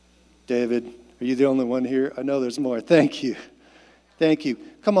 David, are you the only one here? I know there's more. Thank you. Thank you.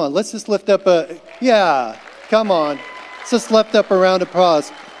 Come on, let's just lift up come on. Let's just lift up a round of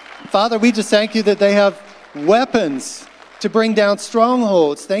applause. Father, we just thank you that they have weapons to bring down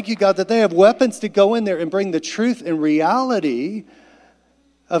strongholds. Thank you, God, that they have weapons to go in there and bring the truth and reality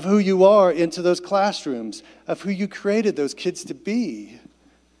of who you are into those classrooms, of who you created those kids to be.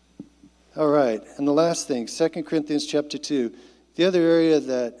 All right, and the last thing, 2 Corinthians chapter 2. The other area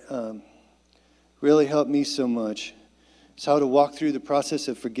that really helped me so much is how to walk through the process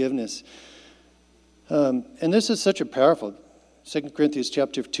of forgiveness. And this is such a powerful, 2 Corinthians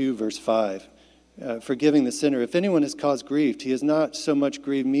chapter 2, verse 5. Forgiving the sinner. If anyone has caused grief, he has not so much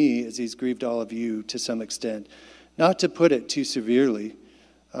grieved me as he's grieved all of you to some extent. Not to put it too severely.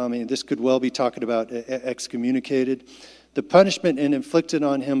 I mean, this could well be talking about excommunicated. The punishment inflicted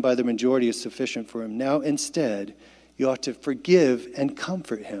on him by the majority is sufficient for him. Now, instead, you ought to forgive and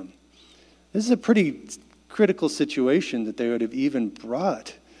comfort him. This is a pretty critical situation that they would have even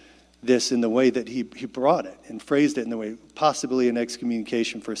brought this in the way that he brought it and phrased it in the way, possibly an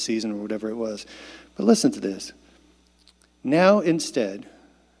excommunication for a season or whatever it was. But listen to this. Now instead,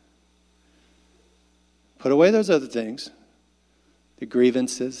 put away those other things, the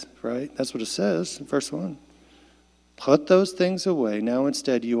grievances, right? That's what it says in verse 1. Put those things away. Now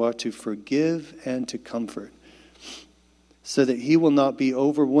instead you ought to forgive and to comfort, so that he will not be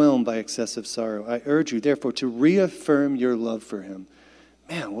overwhelmed by excessive sorrow. I urge you, therefore, to reaffirm your love for him.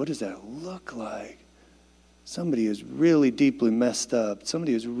 Man, what does that look like? Somebody is really deeply messed up.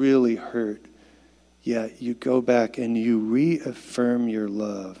 Somebody is really hurt. Yet you go back and you reaffirm your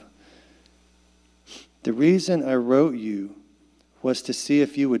love. The reason I wrote you was to see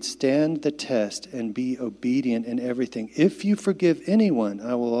if you would stand the test and be obedient in everything. If you forgive anyone,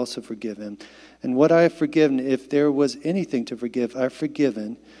 I will also forgive him. And what I have forgiven, if there was anything to forgive, I've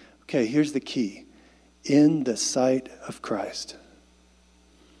forgiven. Okay, here's the key. In the sight of Christ.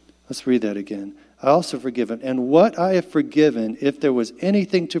 Let's read that again. I also forgiven. And what I have forgiven, if there was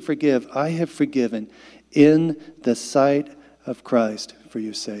anything to forgive, I have forgiven in the sight of Christ for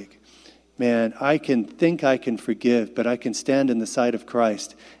your sake. Man, I can think I can forgive, but I can stand in the sight of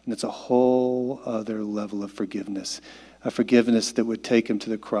Christ, and it's a whole other level of forgiveness. A forgiveness that would take him to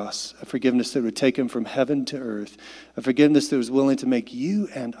the cross. A forgiveness that would take him from heaven to earth. A forgiveness that was willing to make you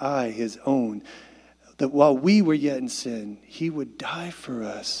and I his own. That while we were yet in sin, he would die for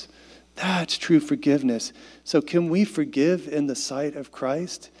us. That's true forgiveness. So can we forgive in the sight of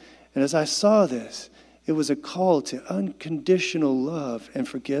Christ? And as I saw this, it was a call to unconditional love and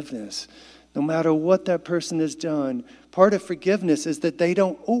forgiveness. No matter what that person has done, part of forgiveness is that they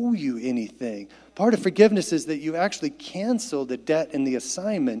don't owe you anything. Part of forgiveness is that you actually cancel the debt and the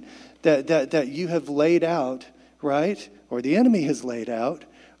assignment that you have laid out, right? Or the enemy has laid out,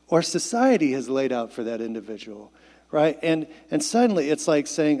 or society has laid out for that individual. Right? And suddenly it's like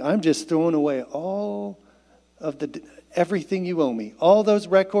saying, I'm just throwing away all of everything you owe me. All those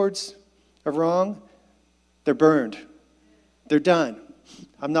records are wrong. They're burned. They're done.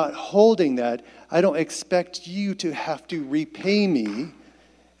 I'm not holding that. I don't expect you to have to repay me.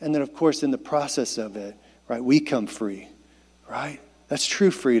 And then, of course, in the process of it, right, we come free. Right? That's true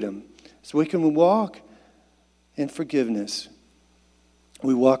freedom. So we can walk in forgiveness.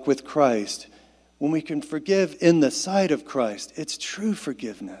 We walk with Christ. When we can forgive in the sight of Christ, it's true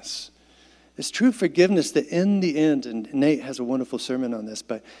forgiveness. It's true forgiveness that in the end, and Nate has a wonderful sermon on this,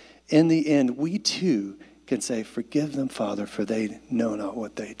 but in the end, we too can say, forgive them, Father, for they know not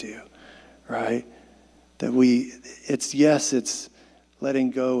what they do, right? That it's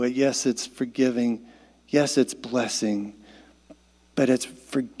letting go. Yes, it's forgiving. Yes, it's blessing. But it's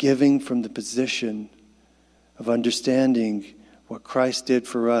forgiving from the position of understanding what Christ did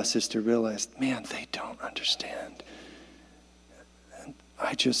for us, is to realize, man, they don't understand. And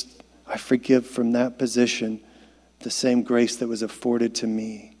I forgive from that position the same grace that was afforded to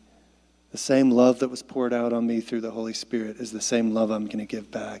me. The same love that was poured out on me through the Holy Spirit is the same love I'm going to give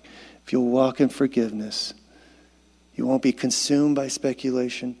back. If you'll walk in forgiveness, you won't be consumed by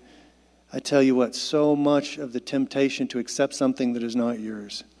speculation. I tell you what, so much of the temptation to accept something that is not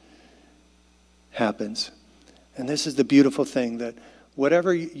yours happens. And this is the beautiful thing, that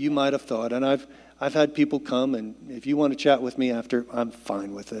whatever you might have thought, and I've had people come, and if you want to chat with me after, I'm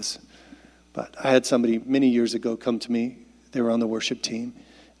fine with this. But I had somebody many years ago come to me. They were on the worship team.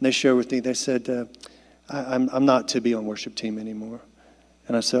 And they shared with me, they said, I'm not to be on worship team anymore.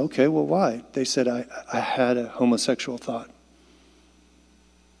 And I said, okay, well, why? They said, I had a homosexual thought.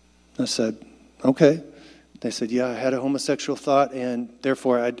 I said, okay. They said, yeah, I had a homosexual thought, and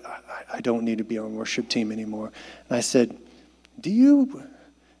therefore I don't need to be on worship team anymore. And I said, do you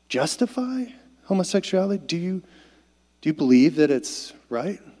justify homosexuality? Do you believe that it's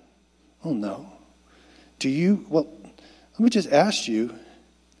right? Oh, no. Well, let me just ask you,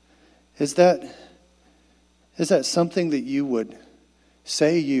 is that something that you would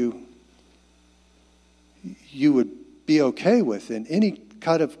say you would be okay with in any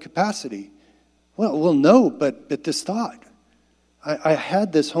kind of capacity? Well, no, but this thought. I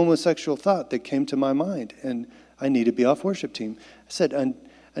had this homosexual thought that came to my mind, and I need to be off worship team. I said,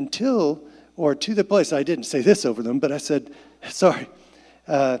 until, or to the place, I didn't say this over them, but I said, sorry,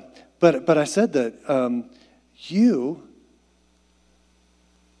 but I said that you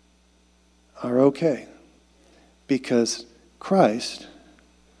are okay because Christ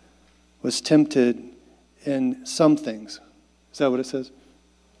was tempted in some things. Is that what it says?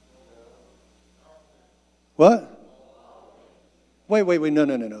 What? Wait,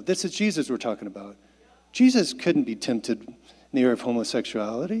 no. This is Jesus we're talking about. Jesus couldn't be tempted in the area of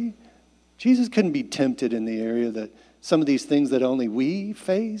homosexuality. Jesus couldn't be tempted in the area that some of these things that only we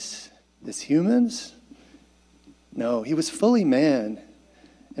face as humans. No, he was fully man.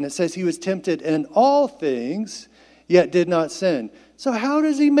 And it says he was tempted in all things, yet did not sin. So how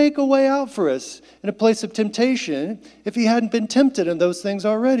does he make a way out for us in a place of temptation if he hadn't been tempted in those things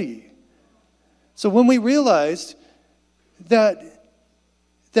already? So when we realized that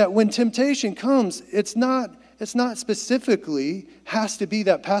when temptation comes, it's not specifically has to be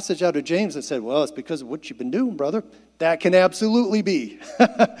that passage out of James that said, well, it's because of what you've been doing, brother. That can absolutely be,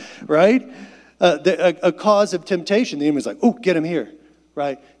 right? A cause of temptation. The enemy's like, oh, get him here,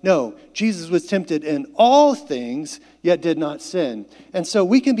 right? No, Jesus was tempted in all things, yet did not sin. And so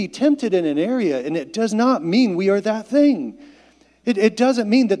we can be tempted in an area, and it does not mean we are that thing. It doesn't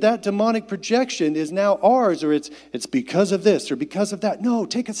mean that demonic projection is now ours, or it's because of this or because of that. No,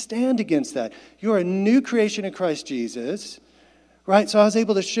 take a stand against that. You're a new creation in Christ Jesus, right? So I was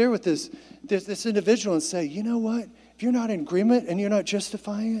able to share with this individual and say, you know what? If you're not in agreement and you're not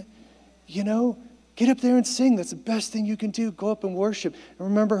justifying it, get up there and sing. That's the best thing you can do. Go up and worship. And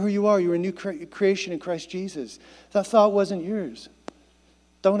remember who you are. You're a new creation in Christ Jesus. That thought wasn't yours.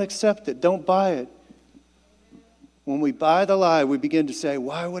 Don't accept it. Don't buy it. When we buy the lie, we begin to say,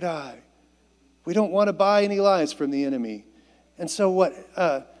 why would I? We don't want to buy any lies from the enemy. And so what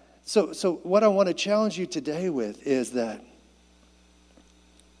I want to challenge you today with is that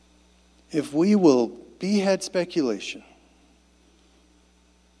if we will behead speculation,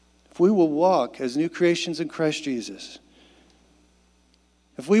 if we will walk as new creations in Christ Jesus,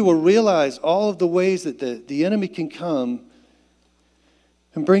 if we will realize all of the ways that the enemy can come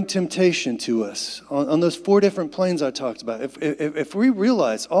and bring temptation to us on those 4 different planes I talked about. If we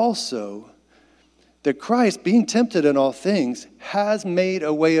realize also that Christ, being tempted in all things, has made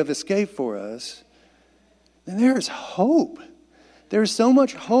a way of escape for us, then there is hope. There is so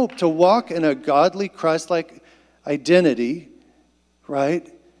much hope to walk in a godly, Christ-like identity,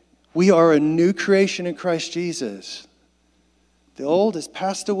 right? We are a new creation in Christ Jesus. The old has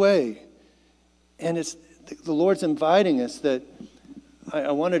passed away, and it's the Lord's inviting us that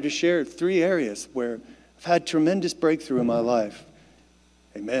I wanted to share 3 areas where I've had tremendous breakthrough in my life.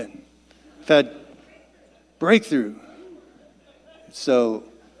 Amen. I've had breakthrough. So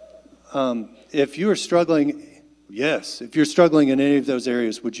if you are struggling, if you're struggling in any of those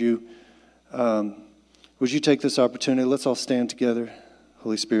areas, would you take this opportunity? Let's all stand together.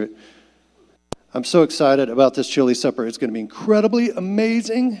 Holy Spirit. I'm so excited about this chili supper. It's going to be incredibly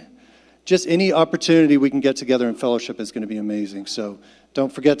amazing. Just any opportunity we can get together in fellowship is going to be amazing. So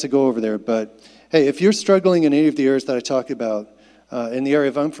don't forget to go over there. But hey, if you're struggling in any of the areas that I talked about, in the area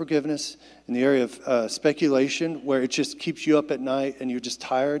of unforgiveness, in the area of speculation, where it just keeps you up at night and you're just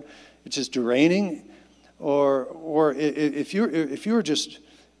tired, it's just draining, or if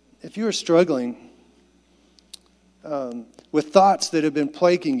you're struggling with thoughts that have been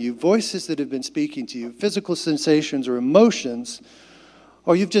plaguing you, voices that have been speaking to you, physical sensations or emotions,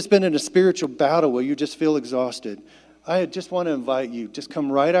 or you've just been in a spiritual battle where you just feel exhausted, I just want to invite you, just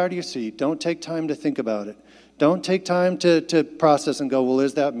come right out of your seat. Don't take time to think about it. Don't take time to process and go, well,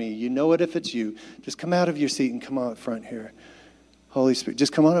 is that me? You know it if it's you. Just come out of your seat and come on up front here. Holy Spirit,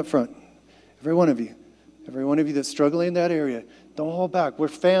 just come on up front. Every one of you that's struggling in that area, don't hold back. We're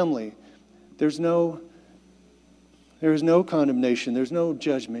family. There is no condemnation. There's no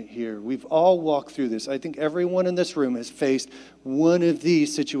judgment here. We've all walked through this. I think everyone in this room has faced one of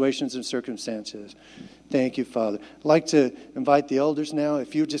these situations and circumstances. Thank you, Father. I'd like to invite the elders now.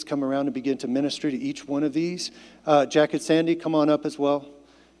 If you just come around and begin to minister to each one of these. Jacket Sandy, come on up as well.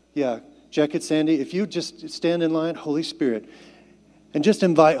 Yeah, Jacket Sandy, if you just stand in line, Holy Spirit, and just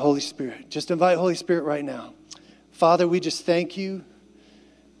invite Holy Spirit. Just invite Holy Spirit right now. Father, we just thank you.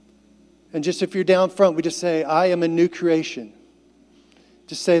 And just if you're down front, we just say, I am a new creation.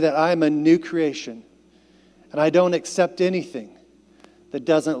 Just say that I am a new creation. And I don't accept anything that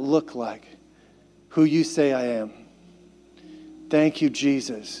doesn't look like who you say I am. Thank you,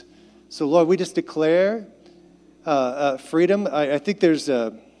 Jesus. So, Lord, we just declare freedom. I think there's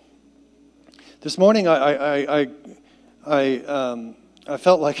this morning I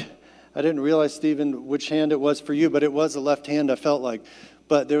felt like, I didn't realize, Stephen, which hand it was for you, but it was the left hand, I felt like.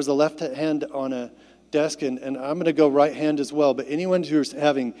 But there's a left hand on a desk, and I'm going to go right hand as well. But anyone who's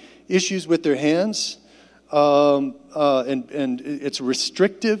having issues with their hands, and it's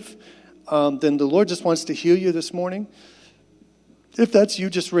restrictive, then the Lord just wants to heal you this morning. If that's you,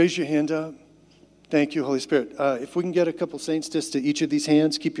 just raise your hand up. Thank you, Holy Spirit. If we can get a couple saints just to each of these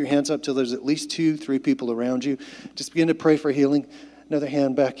hands, keep your hands up till there's at least 2-3 people around you. Just begin to pray for healing. Another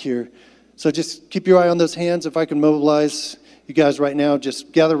hand back here. So just keep your eye on those hands. If I can mobilize you guys right now,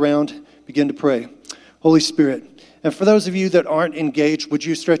 just gather around, begin to pray. Holy Spirit. And for those of you that aren't engaged, would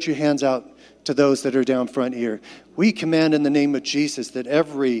you stretch your hands out to those that are down front here? We command in the name of Jesus that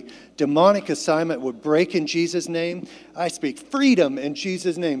every demonic assignment would break in Jesus' name. I speak freedom in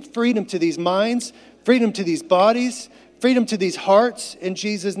Jesus' name. Freedom to these minds, freedom to these bodies, freedom to these hearts in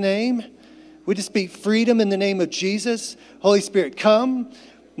Jesus' name. We just speak freedom in the name of Jesus. Holy Spirit, come.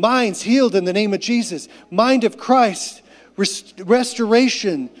 Minds healed in the name of Jesus. Mind of Christ.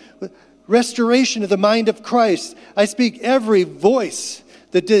 Restoration of the mind of Christ. I speak every voice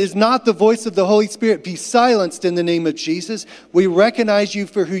that is not the voice of the Holy Spirit be silenced in the name of Jesus. We recognize you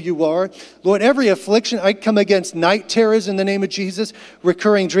for who you are. Lord, every affliction, I come against night terrors in the name of Jesus.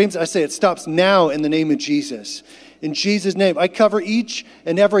 Recurring dreams, I say it stops now in the name of Jesus. In Jesus' name, I cover each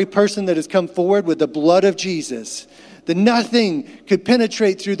and every person that has come forward with the blood of Jesus. That nothing could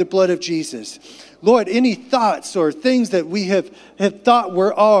penetrate through the blood of Jesus. Lord, any thoughts or things that we have thought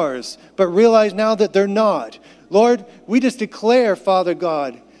were ours, but realize now that they're not. Lord, we just declare, Father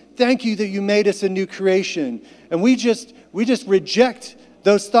God, thank you that you made us a new creation. And we just reject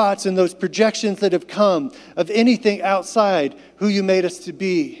those thoughts and those projections that have come of anything outside who you made us to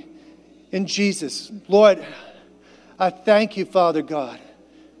be. In Jesus, Lord, I thank you, Father God.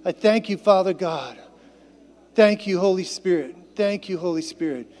 I thank you, Father God. Thank you, Holy Spirit. Thank you, Holy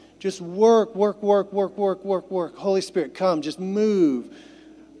Spirit. Just work. Holy Spirit, come. Just move.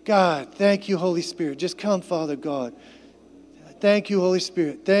 God, thank you, Holy Spirit. Just come, Father God. Thank you, Holy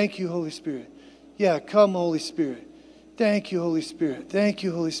Spirit. Thank you, Holy Spirit. Yeah, come, Holy Spirit. Thank you, Holy Spirit. Thank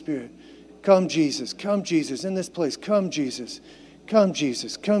you, Holy Spirit. Come, Jesus. Come, Jesus. In this place, come, Jesus. Come,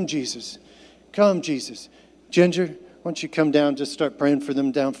 Jesus. Come, Jesus. Come, Jesus. Ginger, why don't you come down, just start praying for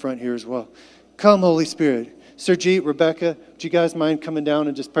them down front here as well. Come, Holy Spirit. Sergeet, Rebecca, do you guys mind coming down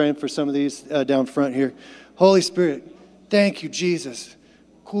and just praying for some of these down front here? Holy Spirit, thank you, Jesus.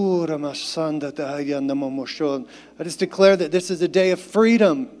 I just declare that this is a day of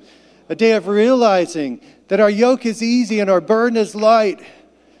freedom, a day of realizing that our yoke is easy and our burden is light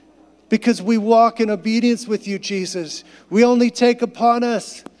because we walk in obedience with you, Jesus. We only take upon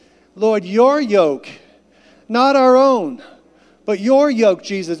us, Lord, your yoke, not our own. But your yoke,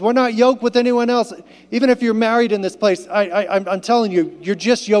 Jesus. We're not yoked with anyone else. Even if you're married in this place, I'm telling you, you're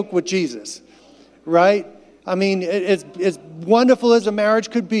just yoked with Jesus, right? I mean, as wonderful as a marriage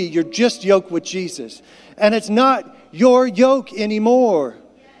could be, you're just yoked with Jesus. And it's not your yoke anymore.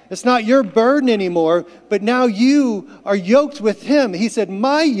 It's not your burden anymore, but now you are yoked with him. He said,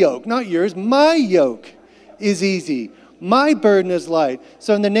 my yoke, not yours, my yoke is easy. My burden is light.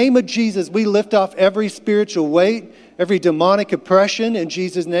 So in the name of Jesus, we lift off every spiritual weight, every demonic oppression in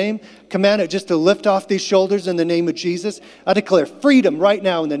Jesus' name. Command it just to lift off these shoulders in the name of Jesus. I declare freedom right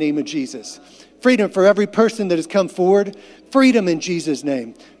now in the name of Jesus. Freedom for every person that has come forward. Freedom in Jesus'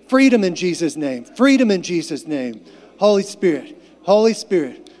 name. Freedom in Jesus' name. Freedom in Jesus' name. Holy Spirit, Holy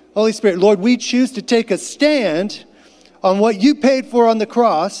Spirit, Holy Spirit. Lord, we choose to take a stand on what you paid for on the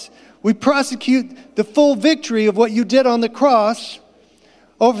cross. We prosecute the full victory of what you did on the cross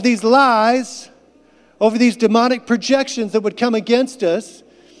over these lies, over these demonic projections that would come against us.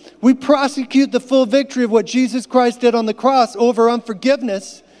 We prosecute the full victory of what Jesus Christ did on the cross over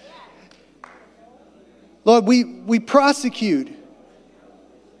unforgiveness. Lord, we prosecute.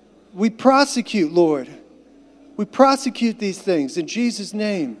 We prosecute, Lord. We prosecute these things in Jesus'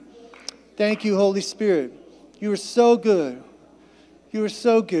 name. Thank you, Holy Spirit. You are so good. You are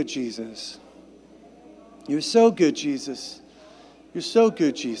so good, Jesus. You're so good, Jesus. You're so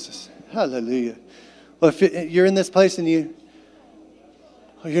good, Jesus. Hallelujah. Well, if you're in this place and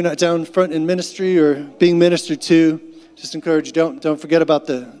you're not down front in ministry or being ministered to, just encourage you, don't forget about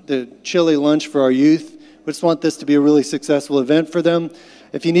the chili lunch for our youth. We just want this to be a really successful event for them.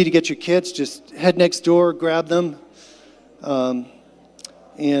 If you need to get your kids, just head next door, grab them.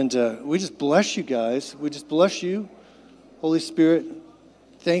 We just bless you guys. We just bless you. Holy Spirit,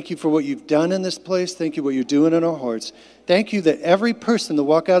 thank you for what you've done in this place. Thank you for what you're doing in our hearts. Thank you that every person that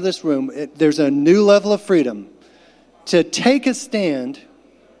walk out of this room, there's a new level of freedom to take a stand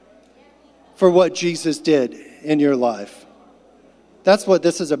for what Jesus did in your life. That's what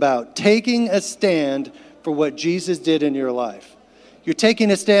this is about, taking a stand for what Jesus did in your life. You're taking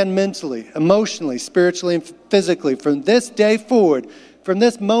a stand mentally, emotionally, spiritually, and physically from this day forward, from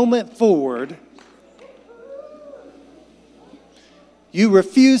this moment forward. You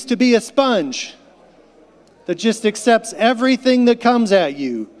refuse to be a sponge that just accepts everything that comes at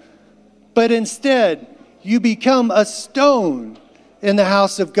you, but instead you become a stone in the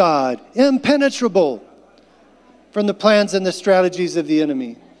house of God, impenetrable from the plans and the strategies of the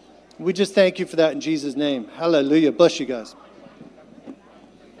enemy. We just thank you for that in Jesus' name. Hallelujah. Bless you guys.